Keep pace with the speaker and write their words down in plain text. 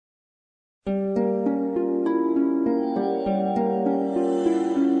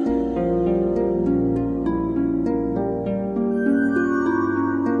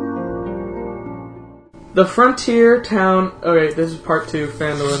The frontier town... Okay, this is part 2,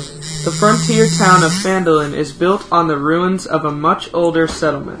 Phandalin. The frontier town of Phandalin is built on the ruins of a much older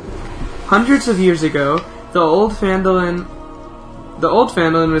settlement. Hundreds of years ago, the old Phandalin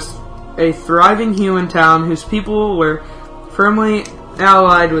was a thriving human town whose people were firmly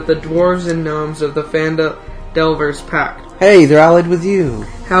allied with the dwarves and gnomes of the Phandelver's Pact. Hey, they're allied with you.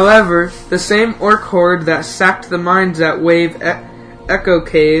 However, the same orc horde that sacked the mines at Wave Echo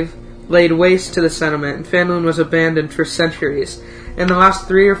Cave laid waste to the settlement, and Phandalin was abandoned for centuries. In the last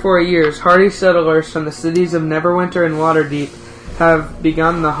 3 or 4 years, hardy settlers from the cities of Neverwinter and Waterdeep have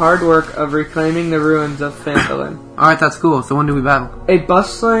begun the hard work of reclaiming the ruins of Phandalin. Alright, that's cool. So when do we battle? A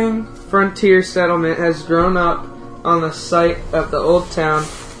bustling frontier settlement has grown up on the site of the old town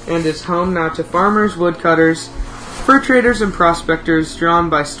and is home now to farmers, woodcutters, fur traders, and prospectors drawn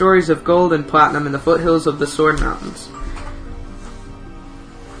by stories of gold and platinum in the foothills of the Sword Mountains.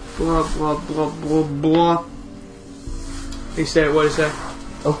 Blah, blah, blah, blah, blah. You say it, what do you say?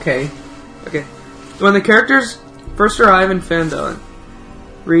 Okay. Okay. When the characters first arrive in Phandalin,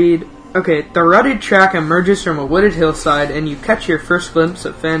 read... Okay, the rugged track emerges from a wooded hillside and you catch your first glimpse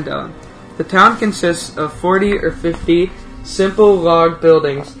of Phandalin. The town consists of 40 or 50 simple log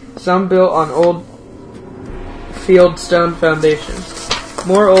buildings, some built on old field stone foundations.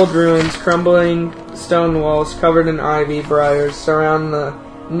 More old ruins, crumbling stone walls covered in ivy briars surround the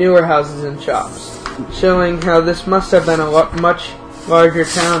newer houses and shops, showing how this must have been a much larger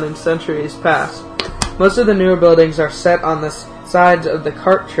town in centuries past. Most of the newer buildings are set on the sides of the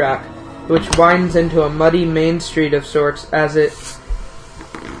cart track, which widens into a muddy main street of sorts as it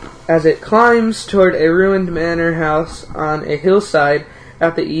climbs toward a ruined manor house on a hillside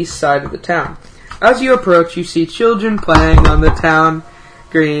at the east side of the town. As you approach, you see children playing on the town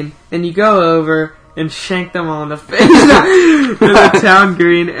green, and you go over and shank them all in the face to the town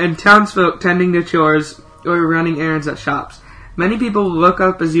green, and townsfolk tending to chores or running errands at shops. Many people look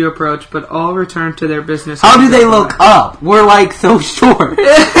up as you approach, but all return to their business. How do they look up? We're like so short.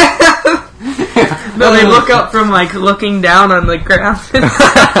 No, they look up from like looking down on the ground.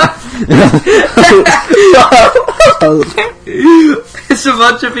 It's a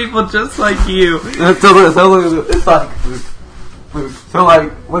bunch of people just like you. So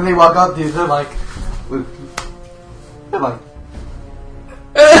like when they walk up to you, they're like.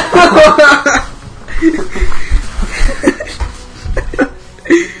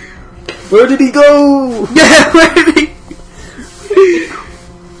 Where did he go? Yeah, where did he?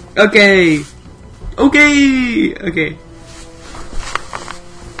 Okay.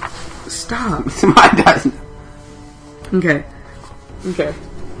 Stop. It's my turn. Okay.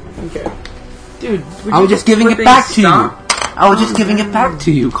 Dude, I was just giving it back to you. I was just giving it back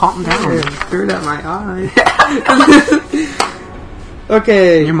to you. Calm down. Yeah, threw it at my eye.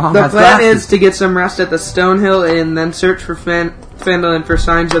 Okay, Your mom the has plan glasses. is to get some rest at the Stonehill Inn, then search for Phandalin for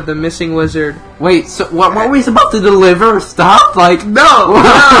signs of the missing wizard. Wait, so what were we supposed to deliver? Stop? Like, No!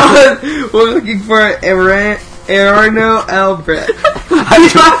 We're looking for Arno Albrecht. You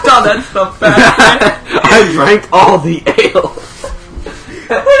left all that stuff back. I drank all the ale.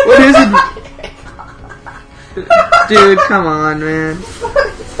 What is it? Dude, come on, man.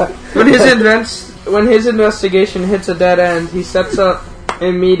 When his investigation hits a dead end, he sets up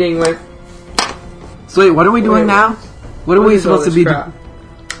a meeting with... So wait, what are we doing now? What are we supposed to be doing?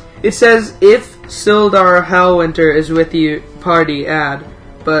 It says, if Sildar Hellwinter is with you, party, add.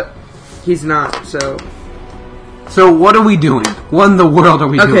 But he's not, so... So what are we doing? What in the world are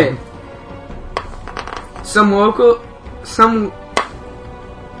we doing? Okay. Some locals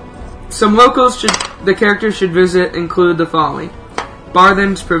the characters should visit include the following.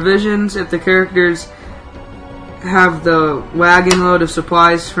 Barthen's Provisions. If the characters have the wagon load of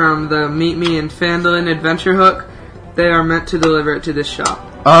supplies from the Meet Me in Phandalin adventure hook, they are meant to deliver it to this shop.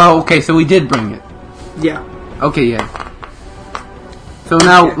 Oh, okay, so we did bring it. Yeah. Okay, yeah. So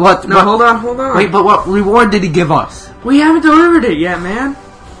now, Okay. what... No, hold on. Wait, but what reward did he give us? We haven't delivered it yet, man.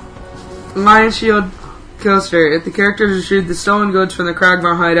 Lion Shield Coaster. If the characters retrieve the stolen goods from the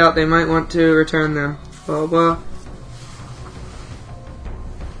Kragmar hideout, they might want to return them. Blah, blah.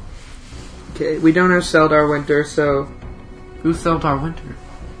 Okay, we don't have Sildar Winter, so... Who sold our winter?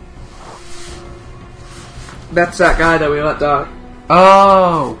 That's that guy that we let die.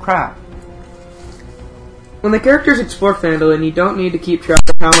 Oh, crap. When the characters explore Phandalin, you don't need to keep track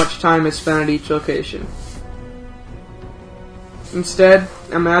of how much time is spent at each location. Instead,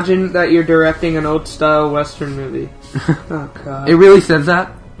 imagine that you're directing an old-style Western movie. Oh, God. It really says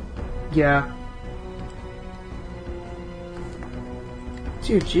that? Yeah.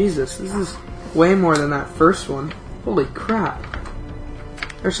 Dude, Jesus, this is way more than that first one. Holy crap.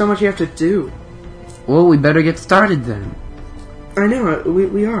 There's so much you have to do. Well, we better get started then. I know,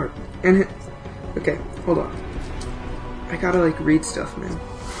 we are. And okay, hold on. I gotta read stuff, man.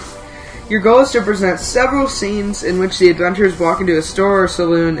 Your goal is to present several scenes in which the adventurers walk into a store or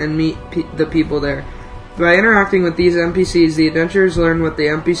saloon and meet the people there. By interacting with these NPCs, the adventurers learn what the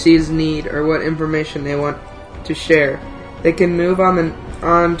NPCs need or what information they want to share. They can move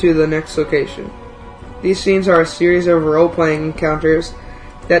on to the next location. These scenes are a series of role-playing encounters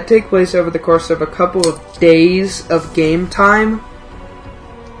that take place over the course of a couple of days of game time.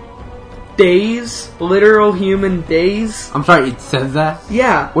 Days? Literal human days? I'm sorry, it says that?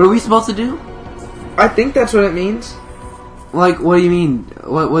 Yeah. What are we supposed to do? I think that's what it means. What do you mean?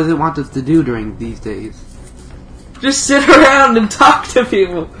 What does it want us to do during these days? Just sit around and talk to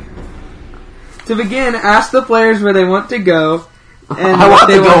people. To begin, ask the players where they want to go and what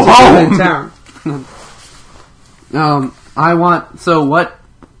they want to do in town. What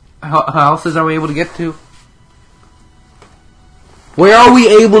houses are we able to get to? Where are we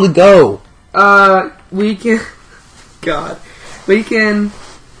able to go? We can... God. We can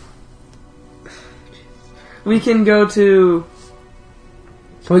go to...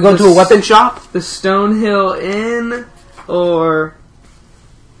 Can we go to a weapon shop? The Stonehill Inn, or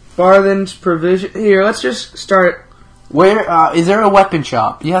Barthen's Provision... Here, let's just start... Where, is there a weapon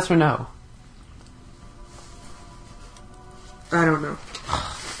shop? Yes or no? I don't know.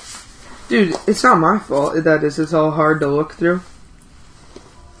 Dude, it's not my fault that it's all hard to look through.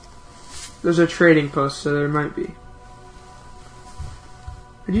 There's a trading post, so there might be.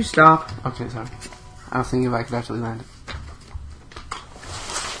 Could you stop? Okay, sorry. I was thinking if I could actually land it.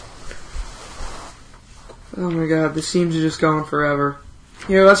 Oh my god, this seems to just go on forever.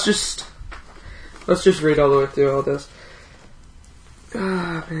 Here, let's just read all the way through all this.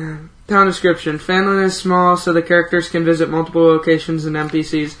 Ah, man. Town description. Phandalin is small, so the characters can visit multiple locations and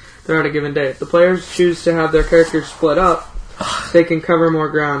NPCs throughout a given day. If the players choose to have their characters split up, they can cover more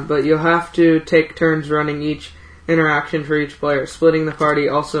ground, but you'll have to take turns running each interaction for each player. Splitting the party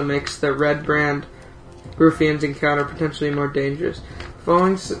also makes the Red Brand ruffians encounter potentially more dangerous. The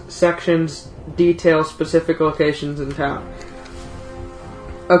following sections detail specific locations in town.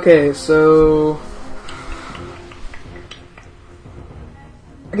 Okay, so...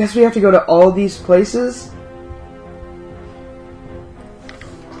 I guess we have to go to all these places?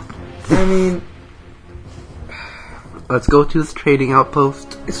 I mean... Let's go to this trading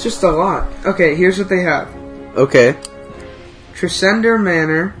outpost. It's just a lot. Okay, here's what they have. Okay. Tresender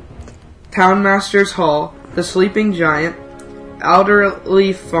Manor, Townmaster's Hall, The Sleeping Giant,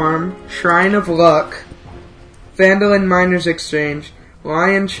 Alderleaf Farm, Shrine of Luck, Phandalin Miners Exchange,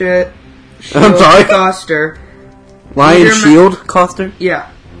 Lion Shield Coster. Lion Shield Coster? Yeah.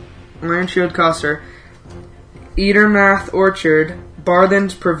 Lion Shield Coster. Eatermath Orchard,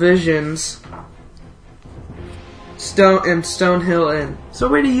 Barthen's Provisions, Stonehill Inn. So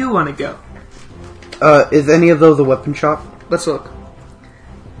where do you want to go? Is any of those a weapon shop? Let's look.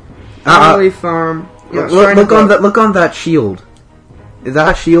 Alderleaf Farm. Yeah, look on that shield. Is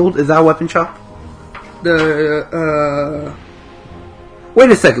that a shield? Is that a weapon shop? Wait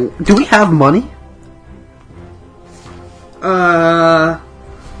a second. Do we have money? I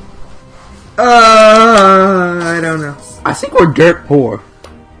don't know. I think we're dirt poor.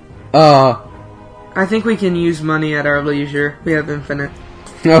 I think we can use money at our leisure. We have infinite.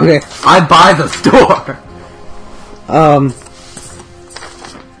 Okay. I buy the store.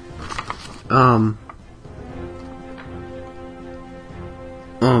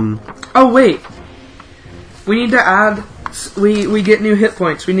 Oh wait. We need to add. We get new hit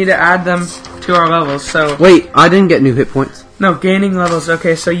points. We need to add them to our levels. So wait, I didn't get new hit points. No, gaining levels.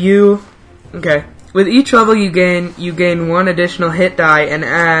 Okay, so okay. With each level you gain one additional hit die and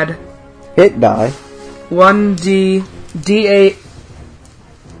add hit die. 1d8.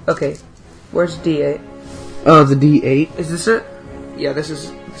 Okay, where's D8? Oh, the D8. Is this it? Yeah, this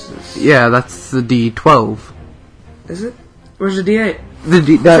is. Yeah, that's the D12. Is it? Where's the D8?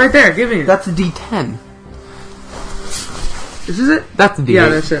 It's right there. Give me it. That's a D10. This is it? That's a D8. Yeah,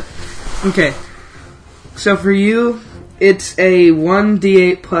 that's it. Okay. So for you, it's a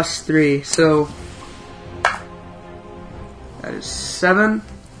 1d8 plus 3. So that is 7.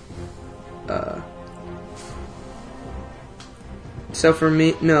 So for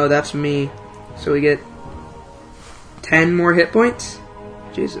me, no, that's me. So we get 10 more hit points?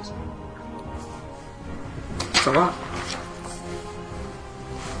 Jesus. That's a lot.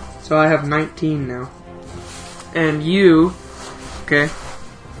 So I have 19 now. And you... Okay.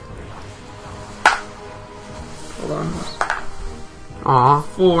 Hold on. Aw.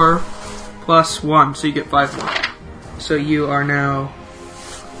 4 plus 1, so you get 5 more. So you are now...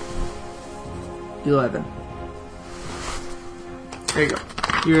 11. There you go.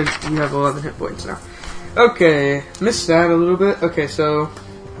 You have 11 hit points now. Okay, missed that a little bit. Okay, so...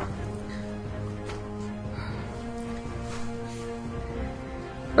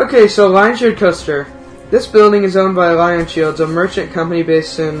 Okay, so Lion Shield Coaster. This building is owned by Lion Shields, a merchant company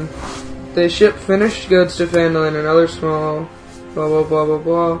based in... They ship finished goods to Phandalin and other small... blah blah blah blah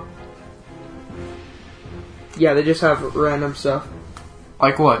blah. Yeah, they just have random stuff.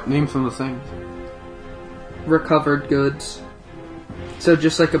 Like what? Name some of the things. Recovered goods. So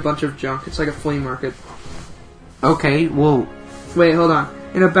just like a bunch of junk. It's like a flea market. Okay, well... Wait, hold on.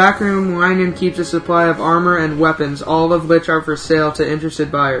 In a back room, Lion keeps a supply of armor and weapons, all of which are for sale to interested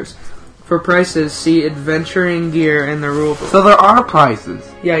buyers. For prices, see Adventuring Gear in the rulebook. So there are prices.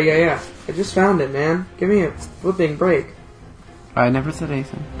 Yeah. I just found it, man. Give me a flipping break. I never said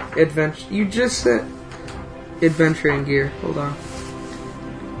anything. You just said Adventuring Gear. Hold on.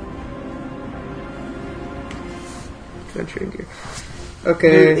 Adventuring Gear.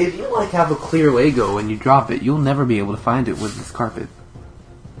 Okay. Dude, if you have a clear Lego and you drop it, you'll never be able to find it with this carpet.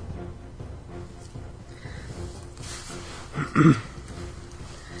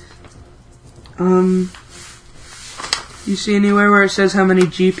 You see anywhere where it says how many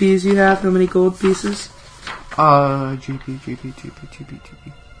GPs you have? How many gold pieces? GP.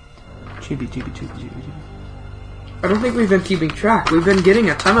 I don't think we've been keeping track. We've been getting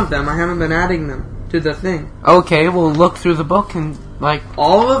a ton of them. I haven't been adding them to the thing. Okay, we'll look through the book and,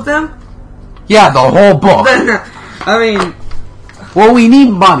 All of them? Yeah, the whole book. I mean... Well, we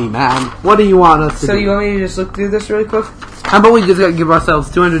need money, man. What do you want us to do? So you want me to just look through this really quick? How about we just give ourselves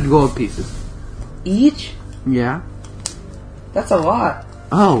 200 gold pieces? Each? Yeah. That's a lot.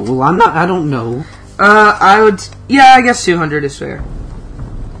 Oh, well, I don't know. I guess 200 is fair.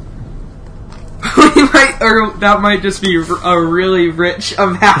 That might just be a really rich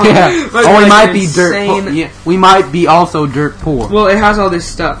amount. Yeah. But we might be insane... dirt poor. Yeah. We might be also dirt poor. Well, it has all this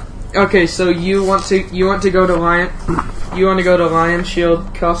stuff. Okay, so you want to go to Lion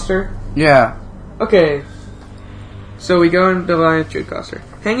Shield Coaster? Yeah. Okay. So we go into Lion Shield Coaster.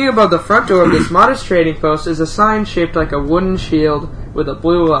 Hanging above the front door of this modest trading post is a sign shaped like a wooden shield with a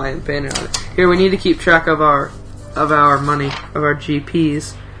blue lion painted on it. Here, we need to keep track of our money, of our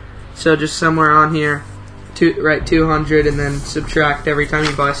GPs. So just somewhere on here, write 200 and then subtract every time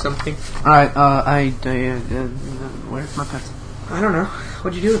you buy something. Alright, where's my pencil? I don't know.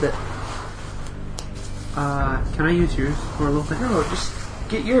 What'd you do with it? Can I use yours for a little bit? No, just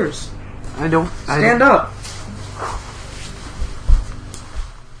get yours. Stand up.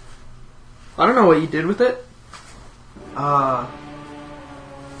 I don't know what you did with it.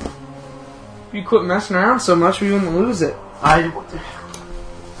 If you quit messing around so much, we wouldn't lose it.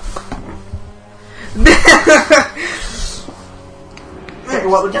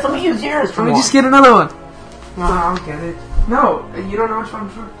 Well, just let me use yours for Let me more. just get another one. No, I'll get it. No, you don't know which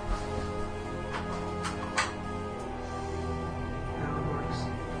one's for.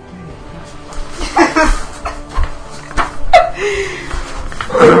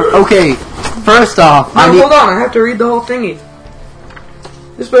 Okay, first off, hold on, I have to read the whole thingy.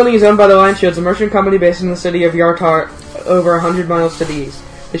 This building is owned by the Lion Shields, a merchant company based in the city of Yartar, over 100 miles to the east.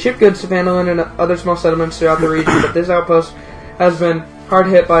 They ship goods to Phandalin and other small settlements throughout the region, but this outpost has been hard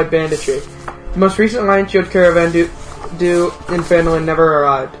hit by banditry. The most recent Lion Shield caravan due in Phandalin never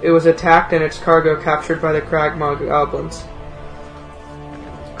arrived. It was attacked and its cargo captured by the Kragmaw goblins.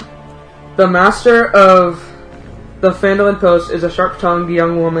 The master of the Phandalin post is a sharp-tongued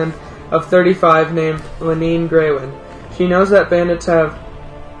young woman of 35 named Lenine Greywind. She knows that bandits have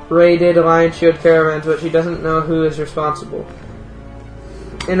raided Lion Shield caravans, but she doesn't know who is responsible.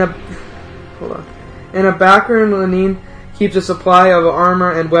 In a back room, Lenine keeps a supply of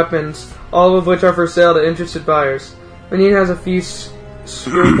armor and weapons, all of which are for sale to interested buyers. Lenine has a few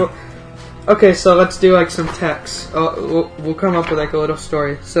scruples. Okay, so let's do some text. We'll come up with a little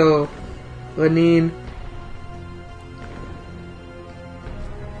story. So, Lenine.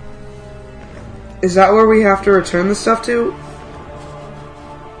 Is that where we have to return the stuff to?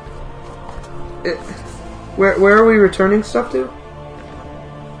 Where are we returning stuff to?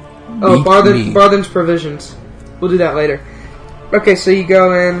 Oh, Barthen's Provisions. We'll do that later. Okay, so you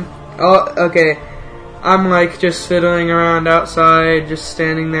go in. Oh, okay. I'm just fiddling around outside, just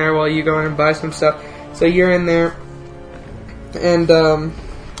standing there while you go in and buy some stuff. So you're in there, and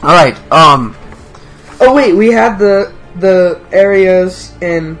Alright, Oh wait, we had the areas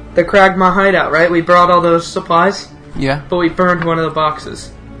in the Kragmaw hideout, right? We brought all those supplies. Yeah. But we burned one of the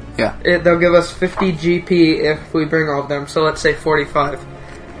boxes. Yeah. They'll give us 50 GP if we bring all of them. So let's say 45.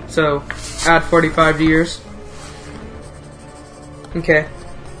 So add 45 to yours. Okay.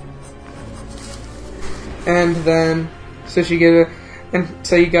 And then, so she gives it, and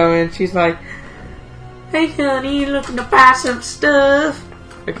so you go in, she's like, "Hey honey, you looking to buy some stuff?"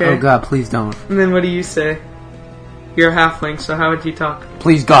 Okay. Oh God, please don't. And then what do you say? You're a halfling, so how would you talk?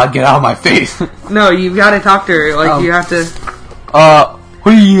 Please God, get out of my face. No, you gotta talk to her, like you have to... Are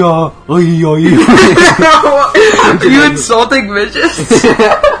you insulting midgets?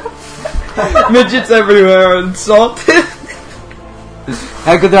 Midgets everywhere are insulted.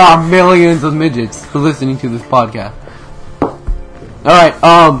 Heck, there are millions of midgets listening to this podcast. Alright,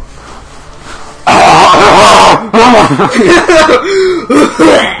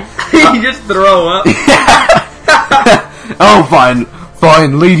 You just throw up. Oh, fine,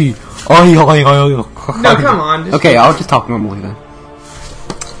 lady. No, come on. Okay, I'll just talk normally then.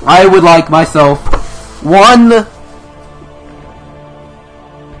 I would like myself one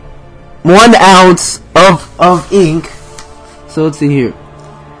ounce of ink. So let's see here.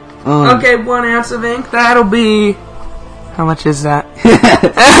 Okay, 1 ounce of ink. That'll be... How much is that?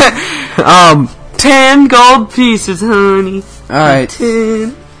 10 gold pieces, honey. Alright.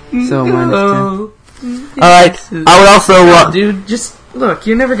 10. So minus 10. Alright, I would also... dude, just... Look,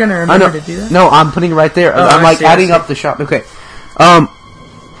 you're never gonna remember to do that. No, I'm putting it right there. Oh, I'm I adding see. up the shop. Okay.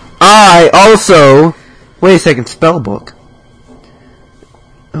 I also... Wait a second, spell book.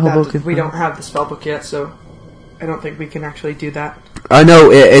 We don't have the spell book yet, so I don't think we can actually do that. I know,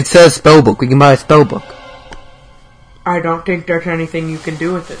 it says spell book. We can buy a spell book. I don't think there's anything you can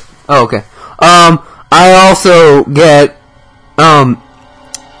do with it. Oh, okay. I also get,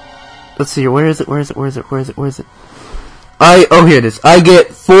 let's see here. Where is it? Here it is. I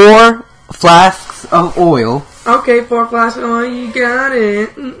get 4 flasks of oil. Okay, 4 flasks of oil, you got it.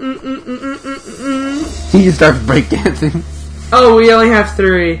 He just starts breakdancing. Oh, we only have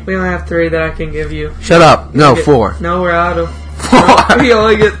 3. We only have 3 that I can give you. Shut up. No, 4. No, we're out of... 4. We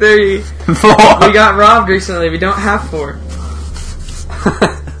only get 3. 4. We got robbed recently. We don't have 4.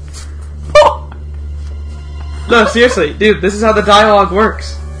 No, seriously, dude, this is how the dialogue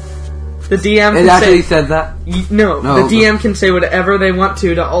works. The DM can It actually say... said that? No, No, the DM can say whatever they want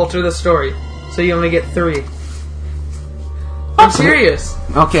to alter the story. So you only get 3. I'm serious.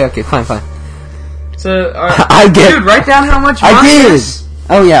 Okay, fine. So, I get... Dude, write down how much I mine did! is.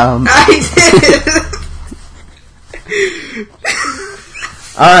 Oh, yeah. I did!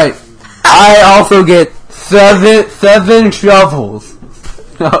 Alright. I also get 7 shovels.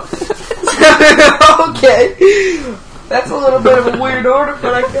 Okay. That's a little bit of a weird order,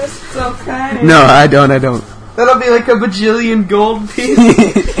 but I guess it's okay. No, I don't. That'll be like a bajillion gold piece. 1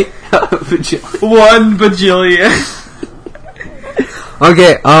 bajillion.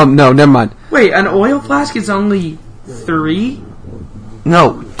 Okay, no, never mind. Wait, an oil flask is only 3?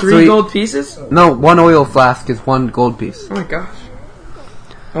 No. 3 gold pieces? No, 1 oil flask is 1 gold piece. Oh my gosh.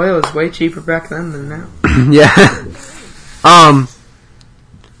 Oil was way cheaper back then than now. Yeah.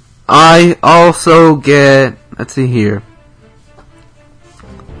 I also get... Let's see here.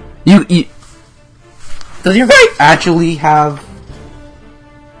 You does your guy actually have...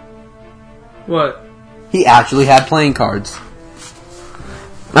 What? He actually had playing cards.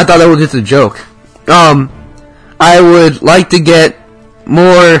 I thought that was just a joke. I would like to get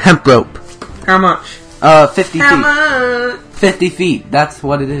more hemp rope. How much? 50 How feet. much? 50 feet. That's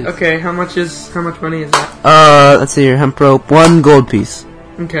what it is. Okay, how much money is that? Let's see here. Hemp rope. 1 gold piece.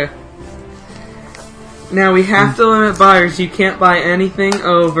 Okay. Now we have to limit buyers. You can't buy anything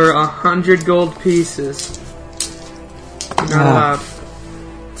over 100 gold pieces. You're not allowed.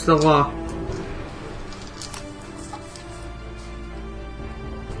 It's the law.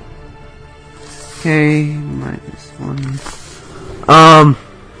 Okay, -1.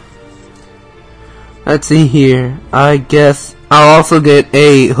 Let's see here. I guess I'll also get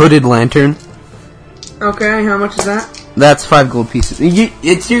a hooded lantern. Okay, how much is that? That's 5 gold pieces.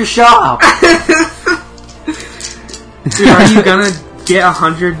 It's your shop! Dude, are you gonna get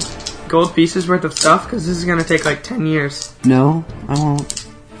 100 gold pieces worth of stuff? Because this is gonna take like 10 years. No, I won't.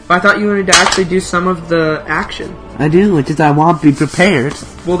 I thought you wanted to actually do some of the action. I do, it's just I want to be prepared.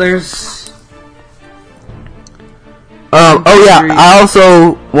 Well, there's... Oh yeah, I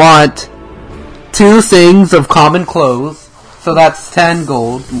also want 2 things of common clothes. So that's 10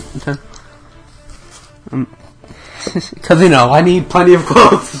 gold. Because, I need plenty of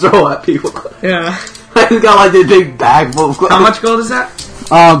clothes to throw at people. Yeah. I just got like this big bag full of clothes. How much gold is that?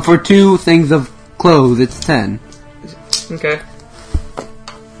 For 2 things of clothes, it's 10. Okay.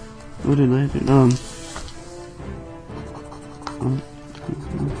 What did I do?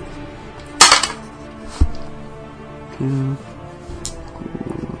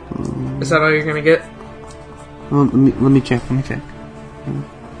 Is that all you're gonna get? Let me check.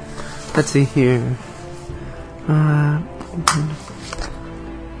 Let's see here.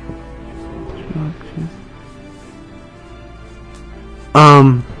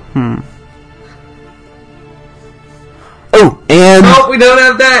 Oh, and Oh, we don't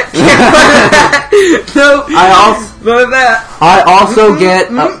have that. No, I also none of that. I also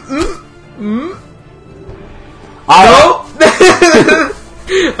get.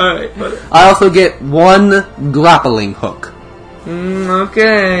 Alright, I also get 1 grappling hook.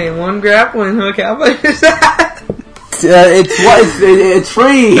 okay, 1 grappling hook. How much is that? It's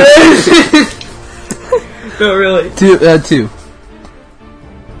free. No, really. 2. 2.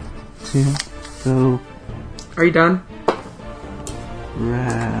 So Are you done?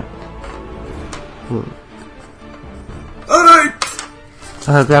 wrap hook. Alright.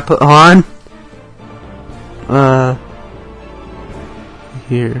 Grab it on.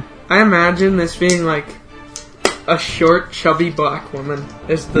 Here. I imagine this being like a short, chubby black woman.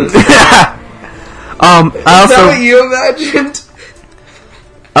 Is the I is that also what you imagined?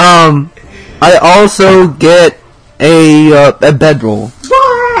 I also get a bedroll.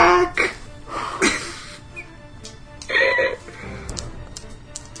 Black.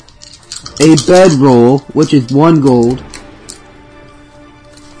 A bedroll, which is 1 gold.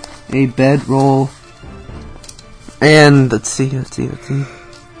 A bedroll. And let's see.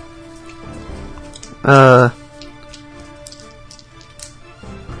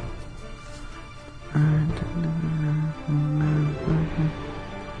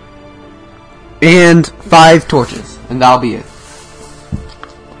 And 5 torches, and that'll be it.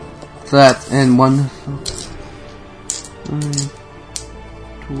 So that's and 1.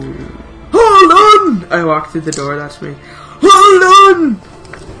 Hold on! I walk through the door. That's me. Hold on!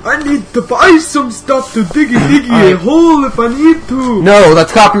 I need to buy some stuff to diggy a hole if I need to. No,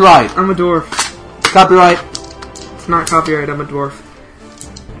 that's copyright. I'm a dwarf. Copyright. It's not copyright. I'm a dwarf.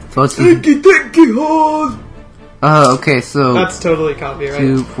 So let's see. Diggy hole. Okay, so That's totally copyright.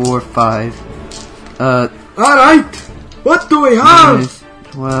 2, 4, 5. Alright, what do we have? Minus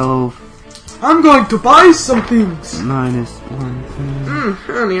 12. I'm going to buy some things. Minus 1.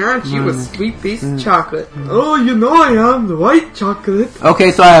 Honey, aren't you a Minus sweet piece of chocolate? Oh, you know I am the white chocolate.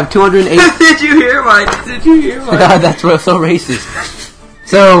 Okay, so I have 208. Did you hear my? That's so racist.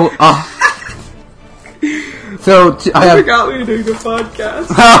 So, I I have. forgot we were doing the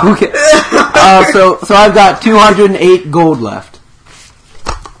podcast. Okay. So I've got 208 gold left.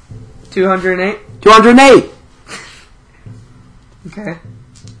 208? 208! Okay.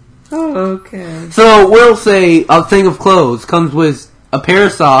 Oh, okay. So we'll say a thing of clothes comes with a pair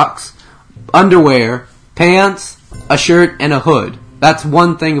of socks, underwear, pants, a shirt, and a hood. That's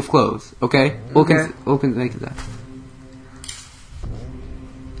 1 thing of clothes, okay? We'll make that.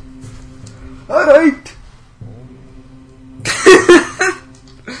 Alright.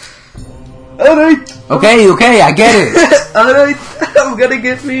 Alright. Okay, I get it. Alright. I'm gonna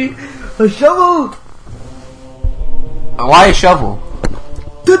get me a shovel. Why a shovel?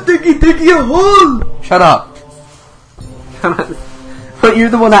 To diggy a hole. Shut up. But you're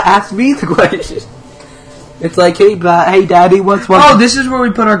the one that asked me the question. It's like, hey, Daddy, what's one? Oh, this is where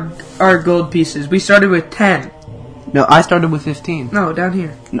we put our gold pieces. We started with 10. No, I started with 15. No, down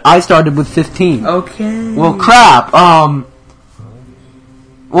here. I started with 15. Okay. Well, crap. Well,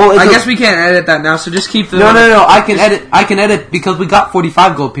 I guess we can't edit that now, so just keep the... No. I can edit because we got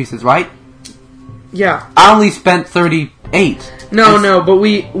 45 gold pieces, right? Yeah. I only spent 38. No, but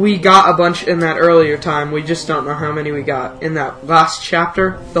we got a bunch in that earlier time. We just don't know how many we got in that last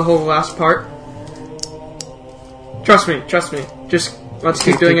chapter, the whole last part. Trust me. Just let's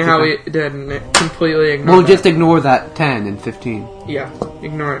keep doing it how we did and completely ignore We'll that. just ignore that 10 and 15. Yeah,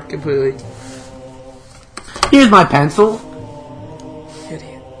 ignore it completely. Here's my pencil.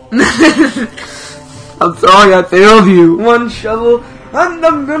 Idiot. I'm sorry I failed you. 1 shovel, and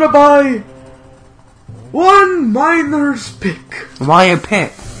I'm gonna buy 1 miner's pick. Why a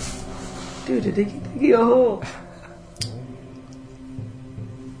pick? Dude, diggy a hole.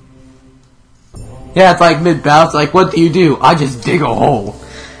 Yeah, it's like mid-battle. It's like, what do? I just dig a hole.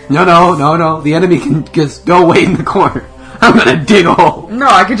 No. The enemy can just go away in the corner. I'm gonna dig a hole. No,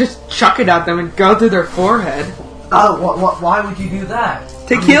 I could just chuck it at them and go through their forehead. Why would you do that?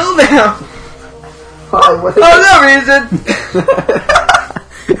 To kill them! Oh, no reason!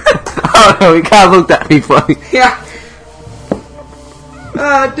 Oh no, he kind of looked at me funny. Yeah.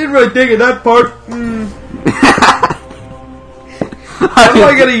 I didn't really dig at that part. What am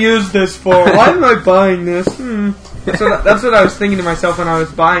I gonna use this for? Why am I buying this? So that's what I was thinking to myself when I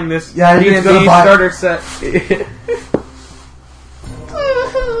was buying this D&D starter set.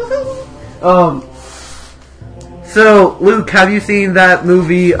 So, Luke, have you seen that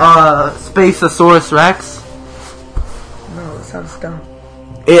movie, Spaceosaurus Rex? sounds dumb.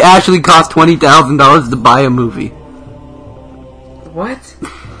 It actually cost $20,000 to buy a movie. What?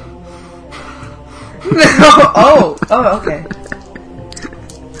 No. Oh, okay.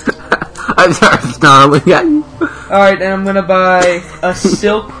 I'm sorry, snarling at you. Alright, and I'm gonna buy a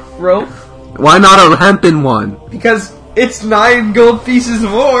silk rope. Why not a hempen one? Because it's 9 gold pieces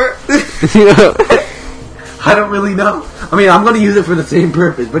more. I don't really know. I mean, I'm gonna use it for the same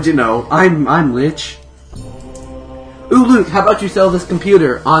purpose, but I'm rich. Ooh, Luke, how about you sell this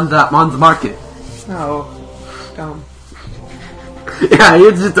computer on the market? Oh, dumb. Yeah,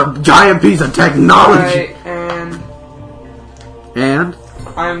 it's just a giant piece of technology. Alright, And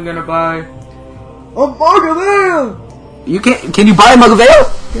I'm gonna buy a mug of ale. Can you buy a mug of ale?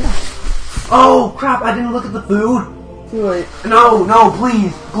 Yeah. Oh crap! I didn't look at the food. Do it. No,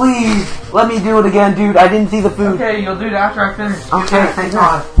 please, let me do it again, dude. I didn't see the food. Okay, you'll do it after I finish. Okay, thank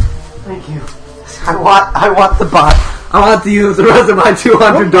God. Thank you. I want to buy. I want to use the rest of my $200 to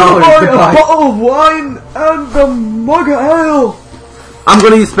buy a bottle of wine and a mug of ale. I'm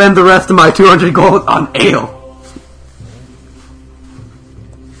going to spend the rest of my 200 gold on ale.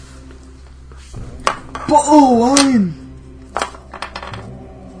 Bottle of wine.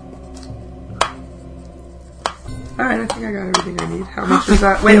 Alright, I think I got everything I need. How much is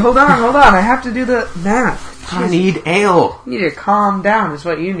that? Wait, hold on. I have to do the math. I need ale. You need to calm down is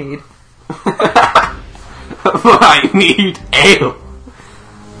what you need. I need ale.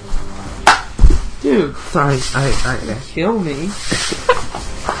 Dude. Sorry, I Kill me.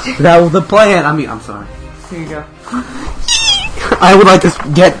 that was the plan. I mean, I'm sorry. Here you go. I would like to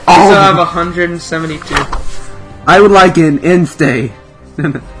get all So I of have 172. I would like an in-stay.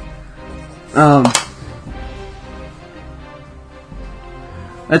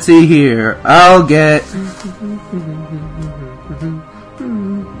 Let's see here. I'll get...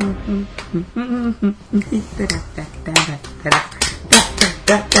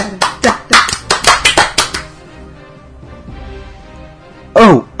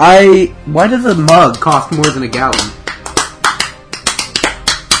 Oh, why does a mug cost more than a gallon?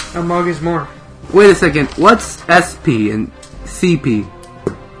 A mug is more. Wait a second. What's SP and CP?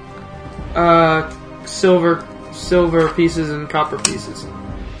 Silver pieces and copper pieces.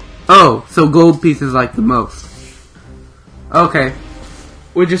 Oh, so gold pieces like the most. Okay.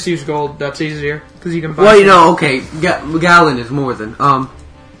 We just use gold. That's easier because you can buy. Well, okay. Gallon is more than I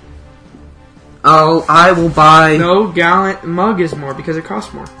will buy. No, mug is more because it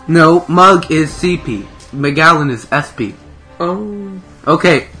costs more. No, mug is CP. Gallon is SP. Oh.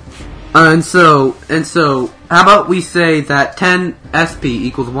 Okay. And so, how about we say that 10 SP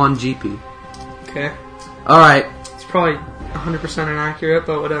equals 1 GP? Okay. Alright. It's probably 100% inaccurate,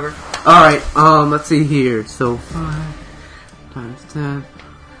 but whatever. Alright, let's see here. So, 5 times 10.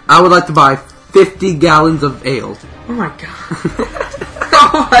 I would like to buy 50 gallons of ale. Oh my god.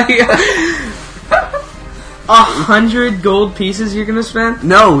 Oh my god. 100 gold pieces you're gonna spend?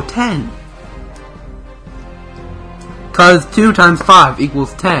 No, 10. Cause 2 times 5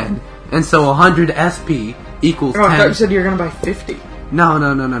 equals 10. And so 100 SP equals 10. I thought you said you were gonna buy 50. No.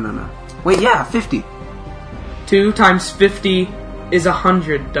 Wait, yeah, 50. 2 times 50 is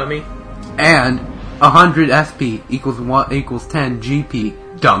 100, dummy. And 100 SP equals 10 GP,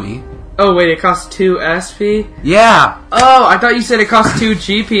 dummy. Oh wait, it costs 2 SP? Yeah. Oh, I thought you said it cost 2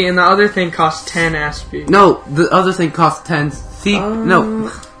 GP and the other thing costs 10 SP. No, the other thing costs 10 C. No.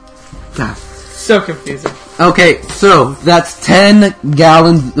 God. So confusing. Okay, so that's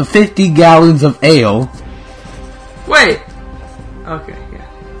 50 gallons of ale. Wait. Okay, yeah.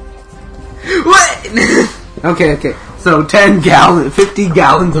 What? Okay. So 50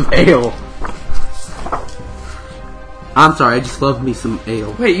 gallons of ale. I'm sorry, I just love me some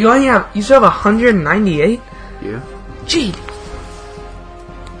ale. Wait, you still have 198? Yeah. Gee.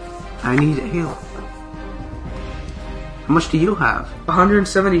 I need ale. How much do you have?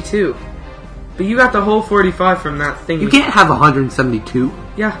 172. But you got the whole 45 from that thing. You can't have 172.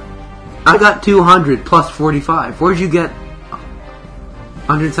 Yeah. I got 200 plus 45. Where'd you get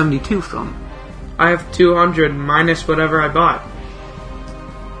 172 from? I have 200 minus whatever I bought.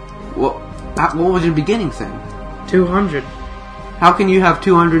 What was your beginning thing? 200. How can you have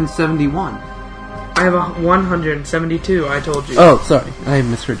 271? I have 172, I told you. Oh, sorry. I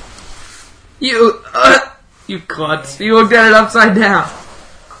misheard. You klutz. You looked at it upside down.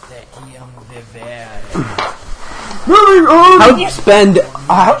 How'd you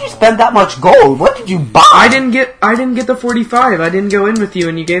spend that much gold? What did you buy? I didn't get the 45. I didn't go in with you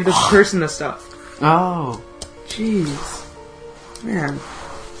and you gave this person the stuff. Oh. Jeez. Man.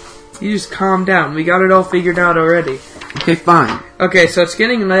 You just calm down. We got it all figured out already. Okay, fine. Okay, so it's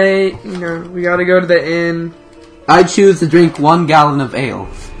getting late. We gotta go to the inn. I choose to drink 1 gallon of ale.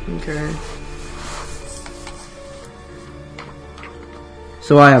 Okay.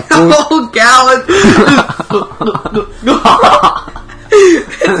 So I have 4... whole gallon!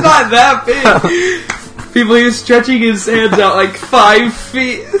 It's not that big. People, he was stretching his hands out like 5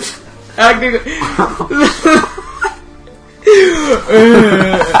 feet. Acting...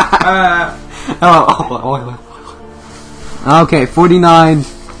 Okay, 49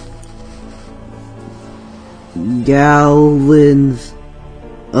 gallons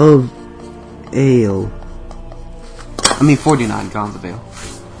of ale. 49 gallons of ale.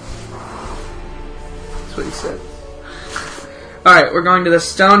 That's what he said. Alright, we're going to the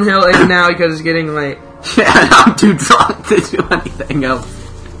Stonehill Inn now because it's getting late. Yeah, I'm too drunk to do anything else.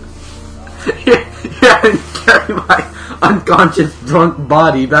 Yeah, and carry my unconscious drunk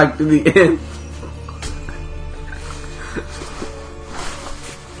body back to the inn.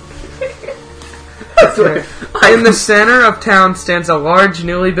 Okay. In the center of town stands a large,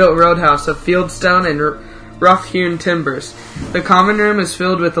 newly built roadhouse of fieldstone and rough-hewn timbers. The common room is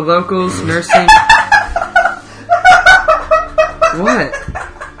filled with the locals nursing... What?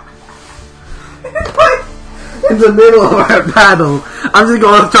 In the middle of our battle, I'm just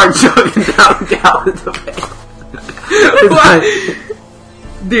going to start chugging down gallons of ale. What?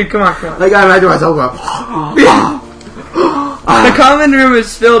 Dude, come on. Like, I imagine myself going... The common room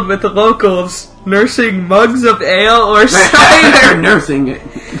is filled with the locals nursing mugs of ale or cider. They're nursing it.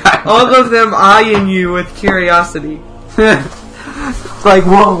 All of them eyeing you with curiosity. Like,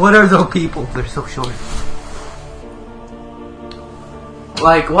 whoa, what are those people? They're so short.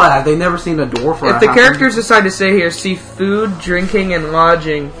 Like, what? Have they never seen a dwarf or If the characters decide to stay here, see food, drinking, and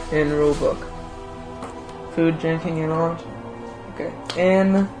lodging in rulebook. Food, drinking, and lodging. Okay.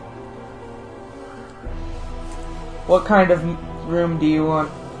 And what kind of room do you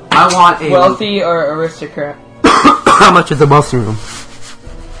want? I want a... Wealthy or aristocrat? How much is a wealthy room?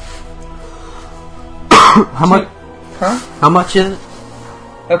 How much? Huh? How much is it?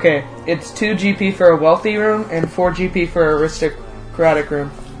 Okay, it's 2 GP for a wealthy room and 4 GP for an aristocratic room.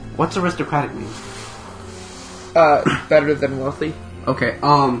 What's aristocratic mean? Better than wealthy. Okay,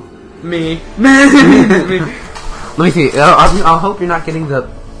 Me. Let me see. I'll hope you're not getting the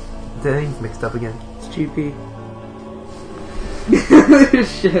things mixed up again. It's GP.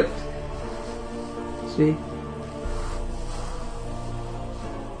 Shit. See?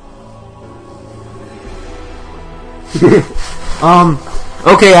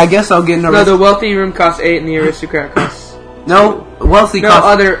 Okay, I guess I'll get an No, the wealthy room costs 8 and the aristocrat costs... No, wealthy costs...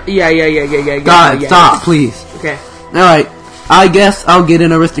 other... Yeah. God, stop, please. Okay. Alright, I guess I'll get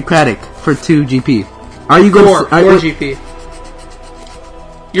an aristocratic for 2 GP. Are you going 4 GP.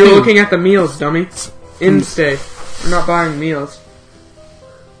 You're looking at the meals, dummy. In-stay. We're not buying meals.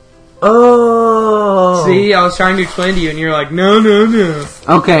 Oh. See, I was trying to explain to you, and you're like, no.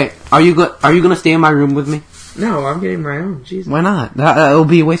 Okay, are you gonna stay in my room with me? No, I'm getting my own. Jesus. Why not? That'll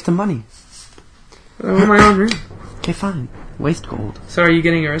be a waste of money. I want my own room. Okay, fine. Waste gold. So are you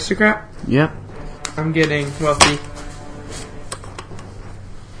getting aristocrat? Yep. I'm getting wealthy.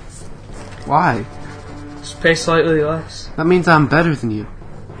 Why? Just pay slightly less. That means I'm better than you.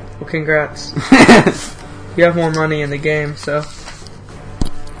 Well, congrats. You have more money in the game, so...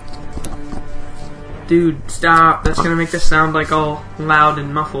 Dude, stop. That's gonna make this sound like all loud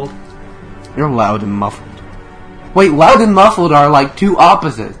and muffled. You're loud and muffled. Wait, loud and muffled are like two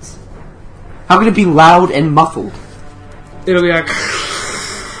opposites. How can it be loud and muffled? It'll be like...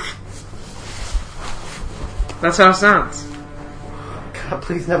 That's how it sounds. God,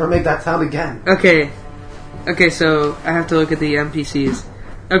 please never make that sound again. Okay, so I have to look at the NPCs.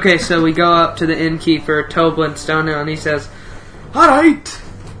 Okay, so we go up to the innkeeper, Toblin Stonehill, and he says, "Alright,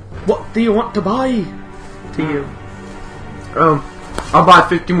 what do you want to buy?" To you. I'll buy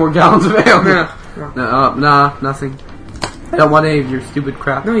 50 more gallons of ale. No. Nah, nothing. I don't want any of your stupid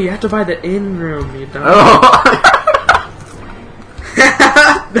crap. No, you have to buy the inn room, you dumb. Oh.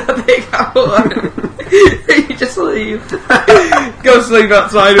 Nothing. You just leave. Go sleep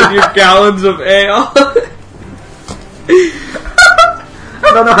outside with your gallons of ale.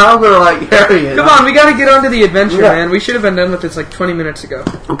 I don't know how I'm gonna carry it. Come on, we gotta get on to the adventure, man. We should have been done with this like 20 minutes ago.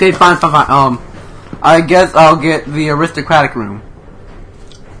 Okay, fine. I guess I'll get the aristocratic room.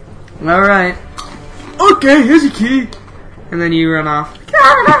 Alright. Okay, here's your key. And then you run off.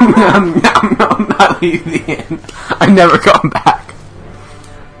 I'm not leaving the inn. I never come back.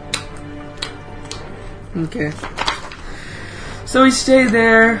 Okay. So we stay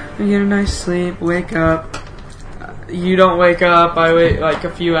there, we get a nice sleep, wake up. You don't wake up, I wait like a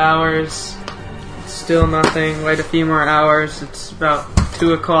few hours. Still nothing, wait a few more hours. It's about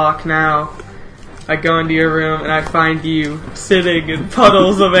 2 o'clock now. I go into your room and I find you sitting in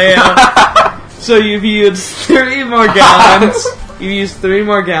puddles of ale. So you've used 3 more gallons. You've used 3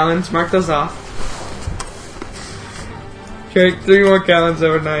 more gallons. Mark those off. Drank 3 more gallons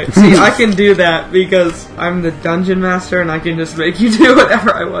overnight. See, I can do that because I'm the dungeon master and I can just make you do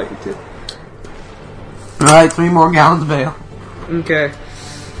whatever I want you to. Alright, 3 more gallons of ale. Okay.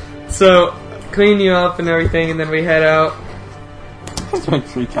 So, clean you up and everything, and then we head out. I drank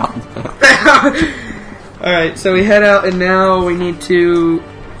 3 gallons of ale. Alright, so we head out, and now we need to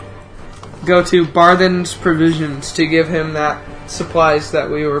go to Barthen's Provisions to give him that supplies that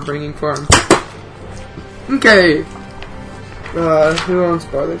we were bringing for him. Okay. Who owns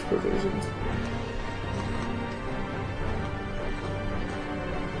Barthen's Provisions?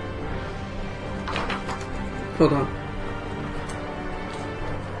 Hold on.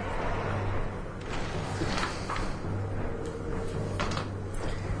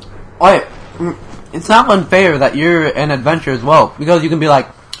 Wait, it's not unfair that you're an adventurer as well, because you can be like,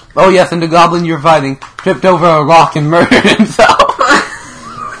 oh yes, and the goblin you're fighting tripped over a rock and murdered himself.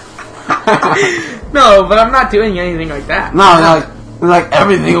 No, but I'm not doing anything like that. No, like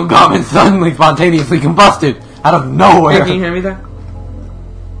every single goblin suddenly spontaneously combusted out of nowhere. Hey, can you hand me that?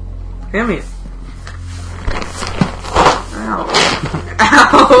 Hand me it. Ow.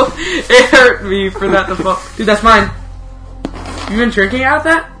 Ow! It hurt me for that to fall. Dude, that's mine. You been drinking out of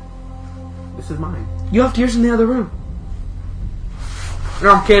that? This is mine. You left yours in the other room.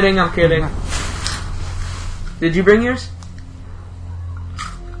 No, I'm kidding, I'm kidding. Did you bring yours?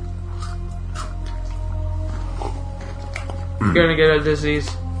 You're gonna get a disease.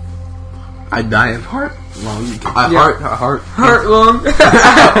 I die of heart lung. Heart lung. Heart lung.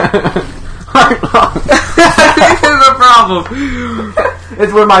 There's a problem.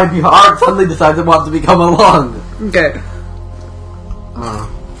 It's where my heart suddenly decides it wants to become a lung. Okay.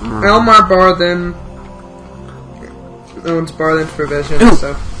 Elmar Barthen owns Barthen's Provisions,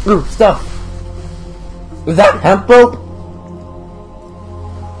 so. Ooh, stuff. Was that hemp rope?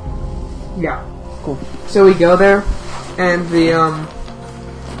 Yeah. Cool. So we go there, and we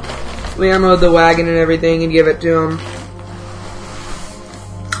unload the wagon and everything and give it to him.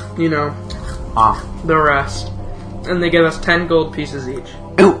 You know, the rest. And they give us 10 gold pieces each.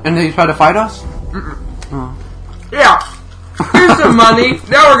 Ooh, and they try to fight us? Yeah. Here's some money.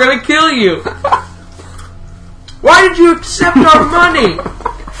 Now we're gonna kill you. Why did you accept our money?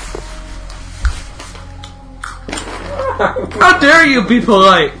 How dare you be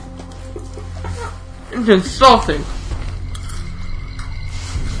polite? It's insulting.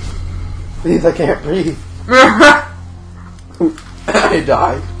 Please, I can't breathe. I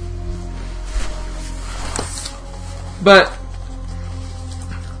died. But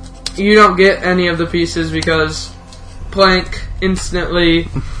you don't get any of the pieces because Plank instantly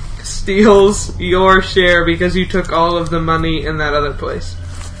steals your share because you took all of the money in that other place.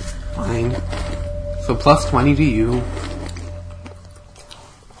 Fine. So plus 20 to you.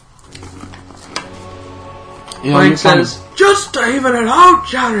 Plank says, just even it out,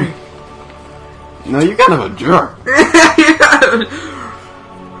 Johnny. No, you're kind of a jerk.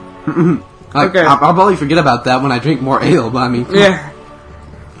 Okay. I'll probably forget about that when I drink more ale, but I mean... Yeah.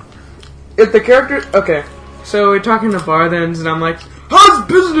 If the character... Okay. So we're talking to Barthen's and I'm like, how's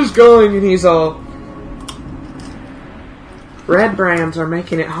business going? And he's all... Red brands are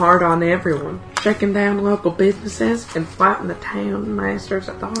making it hard on everyone. Shutting down local businesses and fighting the town master's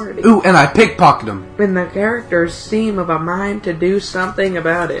authority. Ooh, and I pickpocket him. And the characters seem of a mind to do something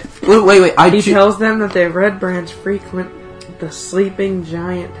about it. Wait. He tells them that the Red brands frequent the sleeping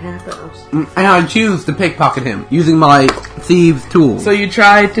giant tap house. And I choose to pickpocket him using my thieves' tool. So you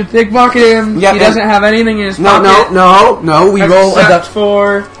try to pickpocket him. Yeah, he doesn't have anything in his pocket. No. We roll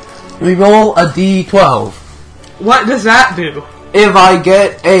a d12. What does that do? If I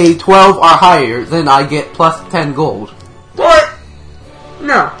get a 12 or higher, then I get plus 10 gold. What?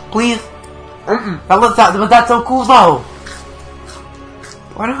 No. Please? But that's so cool though.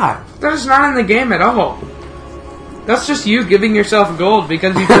 Why not? That is not in the game at all. That's just you giving yourself gold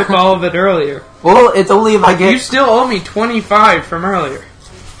because you took all of it earlier. Well, it's only if I get... You still owe me 25 from earlier.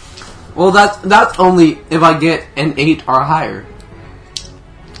 Well, that's only if I get an 8 or higher.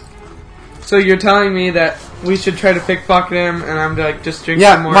 So you're telling me that we should try to pickpocket him and I'm like, just drink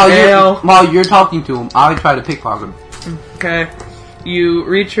some more ale? While you're talking to him, I try to pickpocket him. Okay. You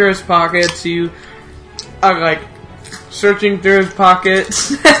reach for his pockets, you are like searching through his pockets.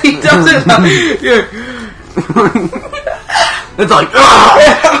 He doesn't know. It's like,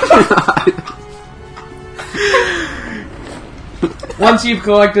 once you've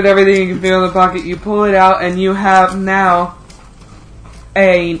collected everything you can feel in the pocket, you pull it out and you have now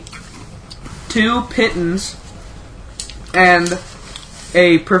a 2 pitons and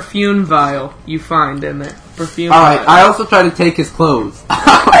a perfume vial you find in there. Perfume Alright, vial. I also try to take his clothes.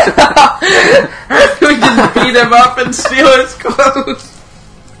 We just beat him up and steal his clothes.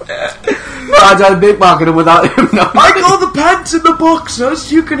 I try to pickpocket him without him knowing. I got the pants and the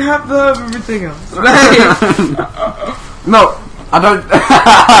boxers. You can have everything else. No, I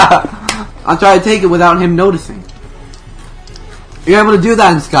try to take it without him noticing. You're able to do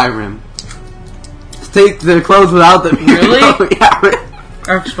that in Skyrim. Just take their clothes without them. Really? Yeah, really.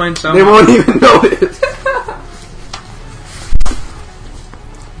 I'll explain something. They won't even notice.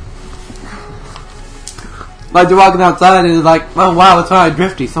 Like you're walking outside and it's like, oh wow, it's kind of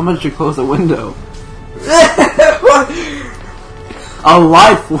drifty. Someone should close the window. A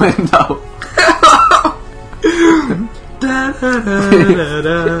life window.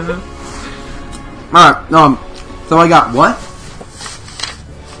 Alright, so I got what?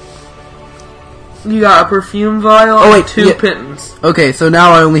 You got a perfume vial and 2 pitons. Okay, so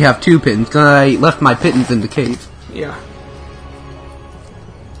now I only have 2 pitons because I left my pitons in the cave. Yeah.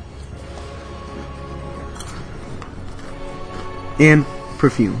 And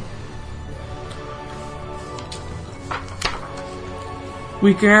perfume.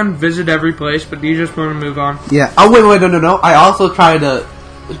 We can visit every place, but do you just want to move on? Yeah. Oh, wait, no. I also try to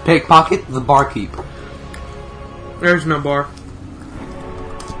pickpocket the barkeep. There's no bar.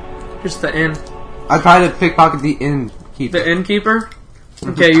 Just the inn. I try to pickpocket the innkeeper. The innkeeper?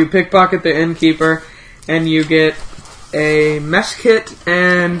 Okay, you pickpocket the innkeeper, and you get a mess kit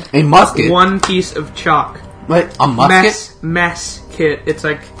and A musket? 1 piece of chalk. Wait, a musket? Mess kit. It's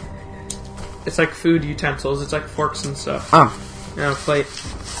like food utensils. It's like forks and stuff. Oh. And a plate.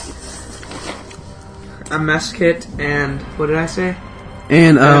 A mess kit and what did I say?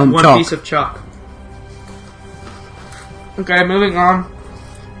 And, 1 chalk. piece of chalk. Okay, moving on.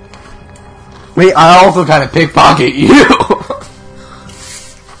 Wait, I also try to pickpocket you.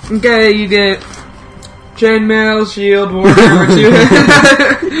 Okay, you get chainmail, shield, warhammer, 2.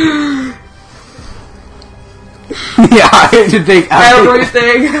 Yeah, I had to take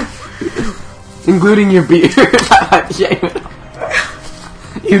Everything. including your beard.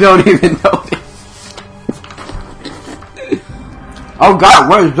 You don't even notice. Oh god,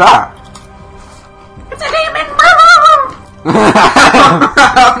 what is that? It's a demon.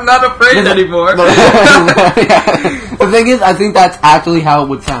 I'm not afraid anymore. The thing is, I think that's actually how it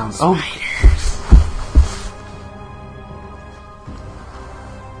would sound. Oh.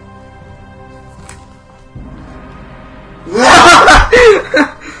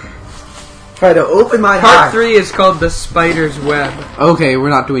 Try to open my Part heart. 3 is called The Spider's Web. Okay, we're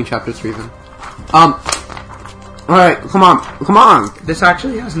not doing chapter 3 then. Alright, come on. This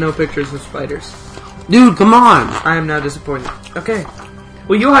actually has no pictures of spiders. Dude, come on. I am now disappointed. Okay.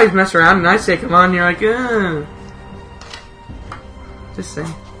 Well, you always mess around and I say come on and you're like, Just say.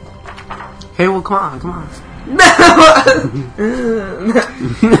 Hey, well, come on.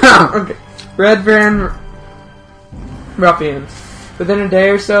 Okay. Red Brand Ruffians. Within a day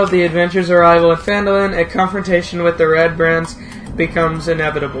or so of the adventure's arrival in Phandalin, a confrontation with the Red Brands becomes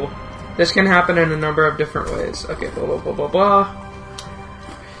inevitable. This can happen in a number of different ways. Okay, blah, blah, blah, blah, blah.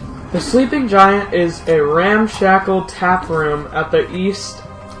 The Sleeping Giant is a ramshackle tap room at the east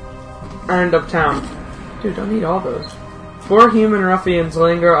end of town. Dude, don't eat all those. 4 human ruffians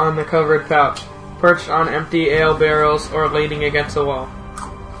linger on the covered couch, perched on empty ale barrels or leaning against the wall.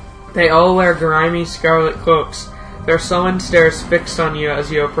 They all wear grimy scarlet cloaks, their sullen stares fixed on you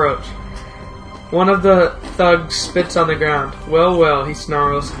as you approach. One of the thugs spits on the ground. Well, he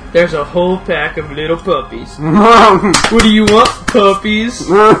snarls. There's a whole pack of little puppies. What do you want, puppies?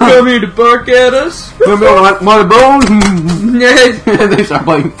 Come here to bark at us? Want a bone? They start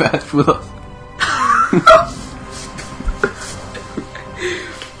playing fetch with us.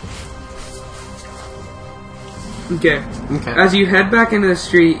 Okay. As you head back into the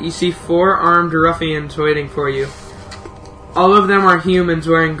street, you see 4 armed ruffians waiting for you. All of them are humans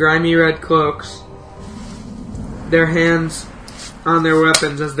wearing grimy red cloaks, their hands on their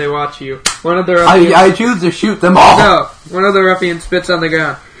weapons as they watch you. One of the ruffians... I choose to shoot them all. No, one of the ruffians spits on the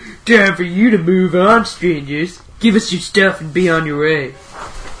ground. Time for you to move on, strangers. Give us your stuff and be on your way.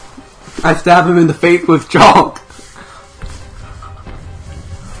 I stab him in the face with chalk.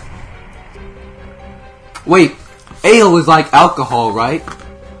 Wait, ale is like alcohol, right?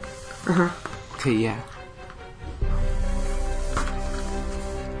 Uh-huh. Okay, yeah.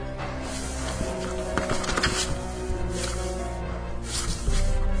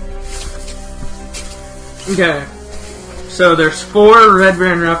 Okay. So there's 4 Red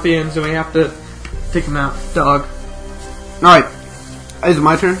Brand Ruffians and we have to take them out. Dog. Alright. Is it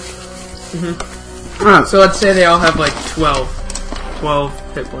my turn? Alright. So let's say they all have like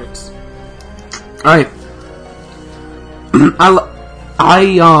 12 hit points. Alright.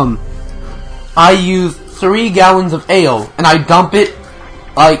 I use 3 gallons of ale and I dump it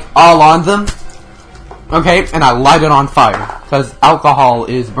like all on them. Okay, and I light it on fire because alcohol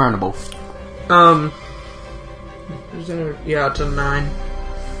is burnable. Yeah, it's a 9.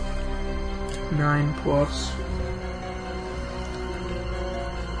 9 plus.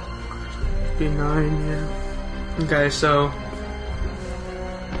 Be 9, yeah. Okay, so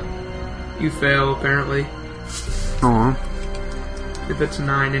you fail apparently. If it's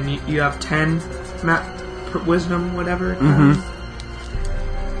 9 and you have 10 wisdom, whatever.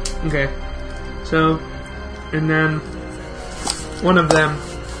 Okay, so and then one of them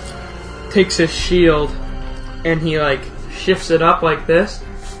takes his shield and he like shifts it up like this,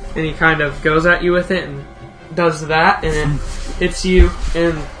 and he kind of goes at you with it and does that, and it hits you.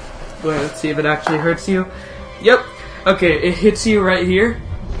 And let's see if it actually hurts you. Yep. Okay, it hits you right here,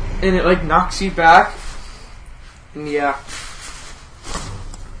 and it like knocks you back. And yeah.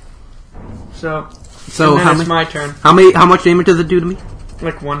 So and then it's my turn. How much damage does it do to me?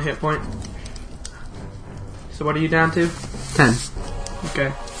 Like 1 hit point. So what are you down to? 10.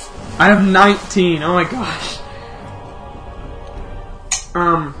 Okay. I have 19. Oh my gosh.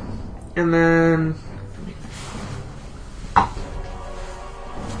 And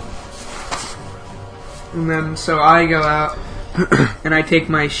then so I go out and I take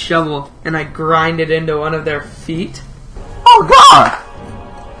my shovel and I grind it into one of their feet. Oh god!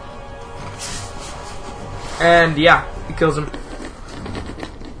 And yeah, it kills him.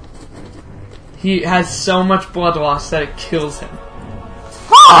 He has so much blood loss that it kills him.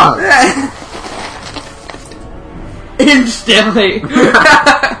 Fuck! Instantly.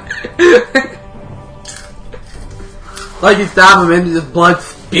 Like you stab him and his blood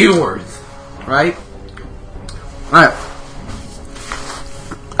spewers, right? Alright.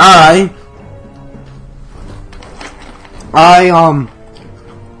 I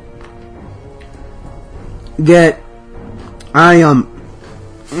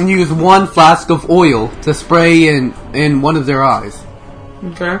use 1 flask of oil to spray in one of their eyes.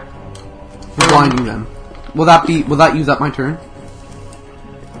 Okay. Blinding them. Will that use up my turn?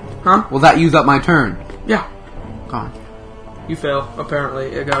 Huh? Will that use up my turn? Yeah. God. You fail, apparently.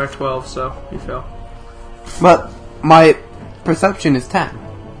 It got a 12, so you fail. But my perception is 10.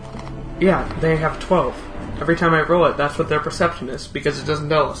 Yeah, they have 12. Every time I roll it, that's what their perception is, because it doesn't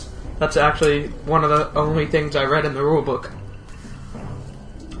tell us. That's actually one of the only things I read in the rule book.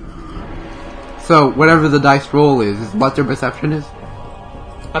 So, whatever the dice roll is what their perception is?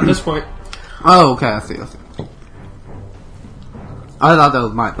 At this point. Oh, okay, I see. I thought that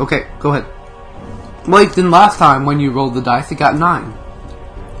was mine. Okay, go ahead. Wait, then last time when you rolled the dice, it got 9.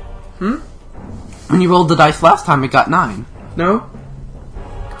 When you rolled the dice last time, it got 9. No?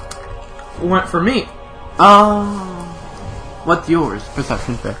 It went for me. What's yours?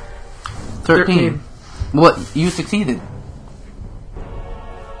 Perception check. 13. What? You succeeded.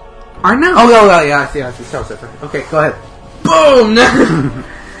 I know. Oh, yeah, I see. So, okay, go ahead. Boom!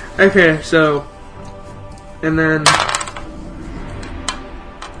 Okay, so... And then...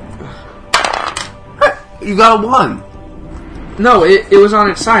 You got a 1. No, it was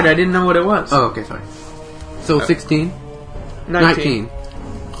on its side. I didn't know what it was. Oh, okay, sorry. So, 16? 19.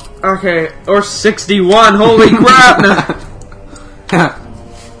 Okay, or 61. Holy crap! No.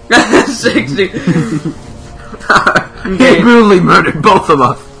 60. He brutally murdered both of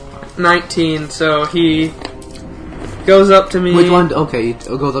us. 19, so he goes up to me. Which one? Okay, it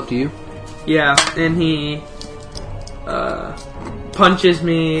goes up to you? Yeah, and he punches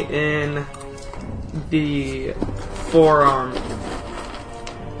me in the forearm.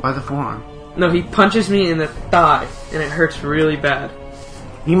 Why the forearm? No, he punches me in the thigh, and it hurts really bad.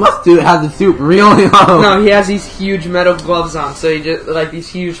 He must have the suit really low. No, he has these huge metal gloves on, so he just, like, these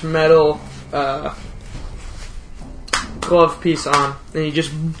huge metal, glove piece on, and he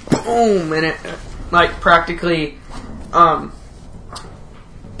just, boom, and it, like, practically,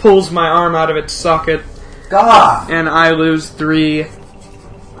 pulls my arm out of its socket. God! And I lose 3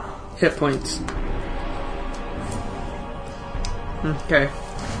 hit points. Okay.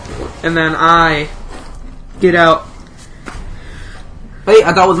 And then I get out. Wait,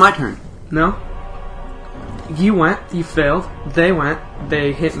 I thought it was my turn. No? You went, you failed, they went,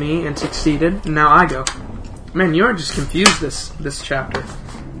 they hit me and succeeded, and now I go. Man, you are just confused this chapter.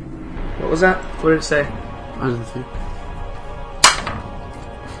 What was that? What did it say? I didn't see.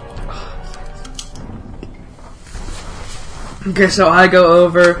 Okay, so I go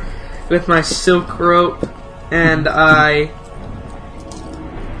over with my silk rope, and I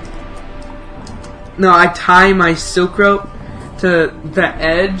No, I tie my silk rope to the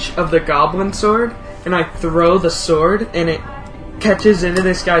edge of the goblin sword, and I throw the sword, and it catches into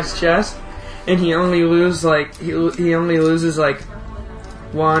this guy's chest, and he only loses like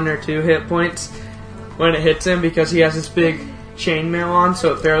 1 or 2 hit points when it hits him because he has this big chainmail on,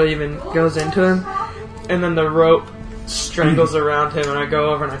 so it barely even goes into him. And then the rope strangles around him, and I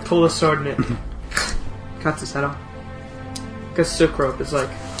go over and I pull the sword, and it cuts his head off. Because silk rope is like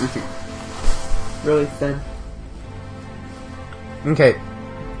really thin. Okay.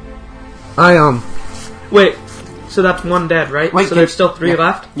 Wait, so that's 1 dead, right? Wait, so there's still 3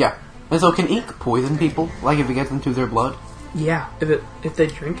 left? Yeah. And so can ink poison people? Like if it gets into their blood? Yeah, if they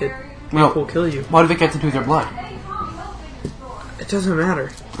drink it, No. it will kill you. What if it gets into their blood? It doesn't matter.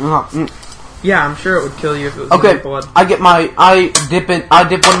 Mm. Yeah, I'm sure it would kill you if it was in Okay, your blood. I dip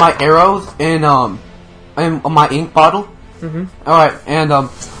one of my arrows in my ink bottle. Mm-hmm. Alright,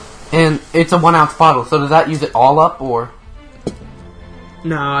 and it's a 1 ounce bottle, so does that use it all up, or?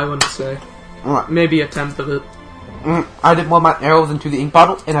 No, I wouldn't say. Alright. Maybe a tenth of it. I dip one of my arrows into the ink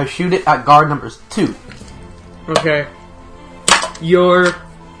bottle, and I shoot it at guard numbers 2. Okay. Your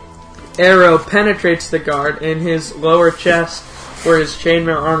arrow penetrates the guard in his lower chest where his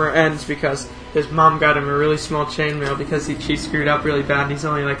chainmail armor ends because his mom got him a really small chainmail because she screwed up really bad and he's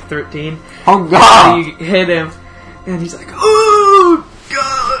only like 13. Oh god! So you hit him and he's like, oh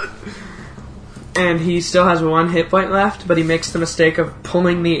god! And he still has 1 hit point left, but he makes the mistake of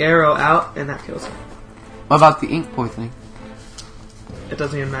pulling the arrow out and that kills him. What about the ink poisoning? It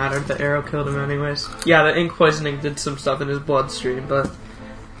doesn't even matter. The arrow killed him anyways. Yeah, the ink poisoning did some stuff in his bloodstream, but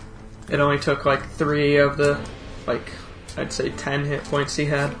it only took like 3 of the, I'd say 10 hit points he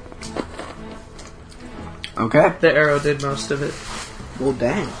had. Okay. The arrow did most of it. Well,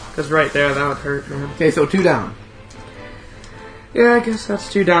 dang. Because right there, that would hurt, man. Okay, so 2 down. Yeah, I guess that's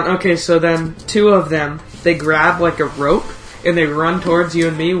 2 down. Okay, so then 2 of them, they grab like a rope, and they run towards you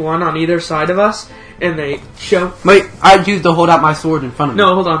and me, 1 on either side of us, and they choke. Wait, I used to hold out my sword in front of me.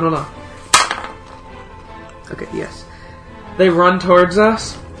 No, hold on. Okay, yes. They run towards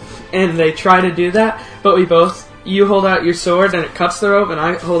us, and they try to do that, but you hold out your sword, and it cuts the rope, and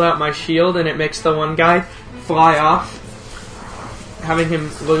I hold out my shield, and it makes the one guy fly off, having him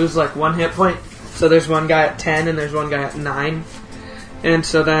lose like 1 hit point. So there's one guy at 10, and there's one guy at 9. And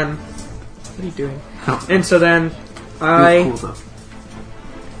so then... What are you doing? Oh. And so then I Cool,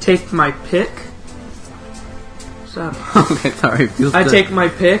 take my pick. Stop. Okay, sorry. I take my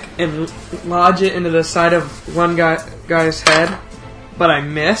pick and lodge it into the side of one guy's head, but I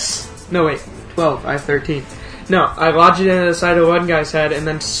miss. No, wait, 12. I have 13. No, I lodge it into the side of one guy's head and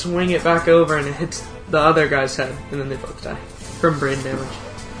then swing it back over and it hits the other guy's head, and then they both die from brain damage.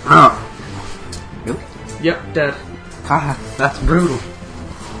 Oh. Really? Yep, dead. God, that's brutal.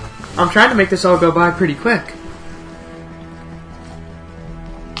 I'm trying to make this all go by pretty quick.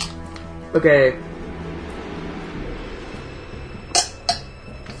 Okay.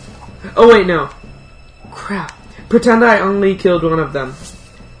 Oh wait, no. Crap. Pretend I only killed 1 of them.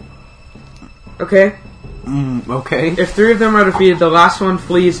 Okay? Okay. If 3 of them are defeated, the last one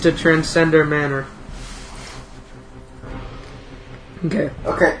flees to Transcender Manor. Okay.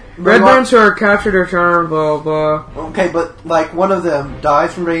 Okay. Red Barons who are captured or charmed, blah blah. Okay, but like one of them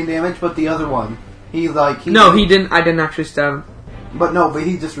dies from brain damage, but the other one, he No, he didn't. I didn't actually stab him. But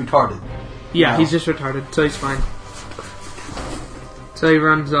he's just retarded. Yeah, No. he's just retarded, so he's fine. So he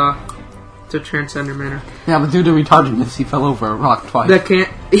runs off to Transcender Manor. Yeah, but due to retardedness, he fell over a rock twice. That can't.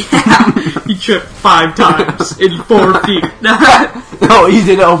 Yeah, he tripped 5 times in 4 feet. No, he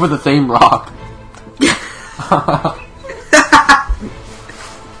did it over the same rock.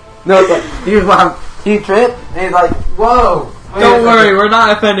 No, it's like, he tripped, and he's like, whoa. Don't worry, we're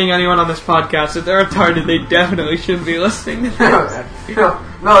not offending anyone on this podcast. If they're retarded, they definitely shouldn't be listening to this.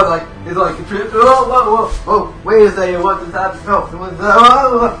 No, it's like, he tripped, whoa, wait a second, what just happened? No,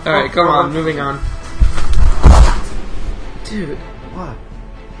 Alright, come on, moving on. Dude. What?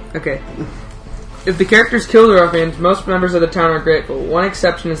 Okay. If the characters kill the ruffians, most members of the town are grateful. One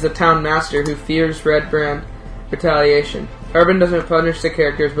exception is the town master, who fears Red Brand retaliation. Urban doesn't punish the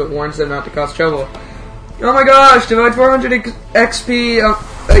characters, but warns them not to cause trouble. Oh my gosh! Divide 400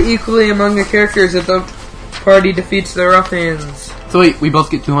 XP equally among the characters if the party defeats the ruffians. So wait, we both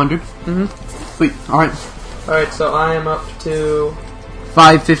get 200? Mm-hmm. Sweet, alright. Alright, so I am up to...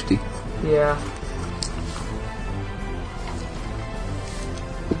 550. Yeah.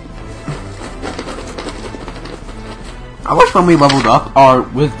 I wish when we leveled up, our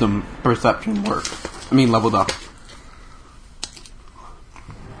wisdom perception worked. I mean, leveled up.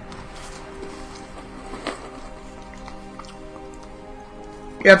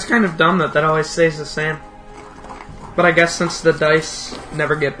 Yeah, it's kind of dumb that always stays the same. But I guess since the dice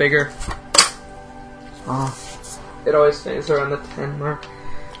never get bigger, it always stays around the 10 mark.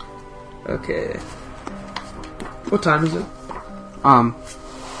 Okay. What time is it?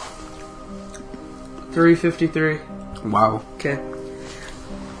 3:53. Wow. Okay.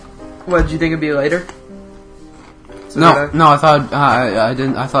 What, did you think it'd be later? No, I thought I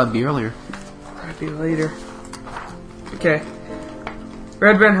didn't. I thought it'd be earlier. It'd be later. Okay.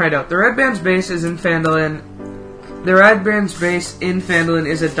 Red Band Hideout. The Red Band's base is in Phandalin. The Red Band's base in Phandalin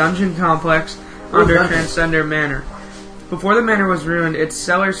is a dungeon complex under Transcender Manor. Before the manor was ruined, its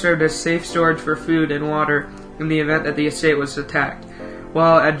cellar served as safe storage for food and water in the event that the estate was attacked,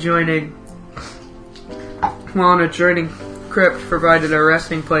 while an adjoining crypt provided a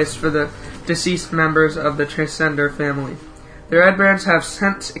resting place for the deceased members of the Transcender family. The Red Bands have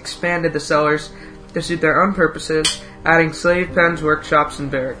since expanded the cellars to suit their own purposes, adding slave pens, workshops, and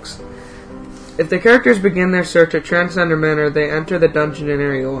barracks. If the characters begin their search at Transcender Manor, they enter the dungeon in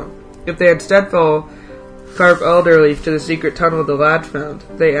Area 1. If they instead follow Carp Elderleaf to the secret tunnel the lad found,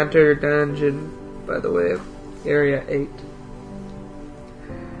 they enter dungeon by the way of Area 8.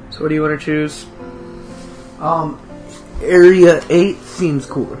 So what do you want to choose? Area 8 seems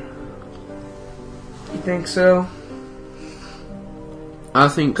cooler. You think so? I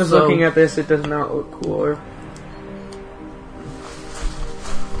think so. Because looking at this, it does not look cooler.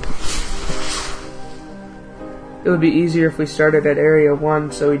 It would be easier if we started at Area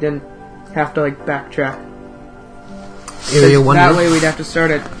 1 so we didn't have to, backtrack. Area 1? That way we'd have to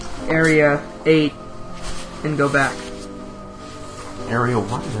start at Area 8 and go back. Area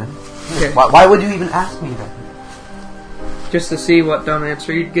 1, then? Okay. Why would you even ask me that? Just to see what dumb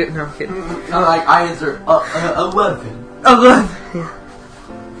answer you'd get. No, I'm kidding. I answer 11. 11! Yeah.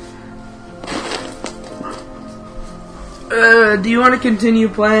 Do you want to continue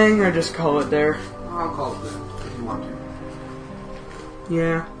playing or just call it there? I'll call it there if you want to.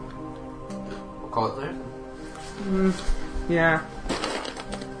 Yeah. We'll call it there? Yeah.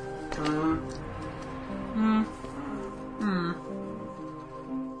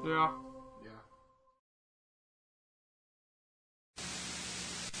 Yeah.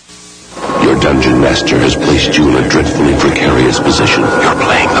 Your dungeon master has placed you in a dreadfully precarious position. You're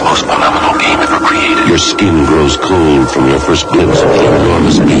playing the most phenomenal game ever created. Your skin grows cold from your first glimpse of the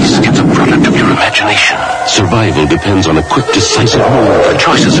enormous beast. It's a product of your imagination. Survival depends on a quick, decisive move. The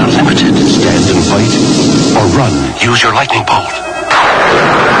choices are limited. Stand and fight, or run. Use your lightning bolt.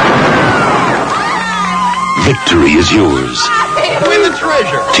 Victory is yours. Win the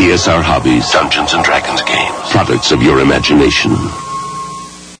treasure. TSR Hobbies, Dungeons and Dragons games. Products of your imagination.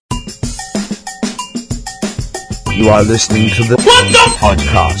 You are listening to the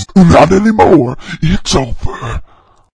podcast. Not anymore. It's over.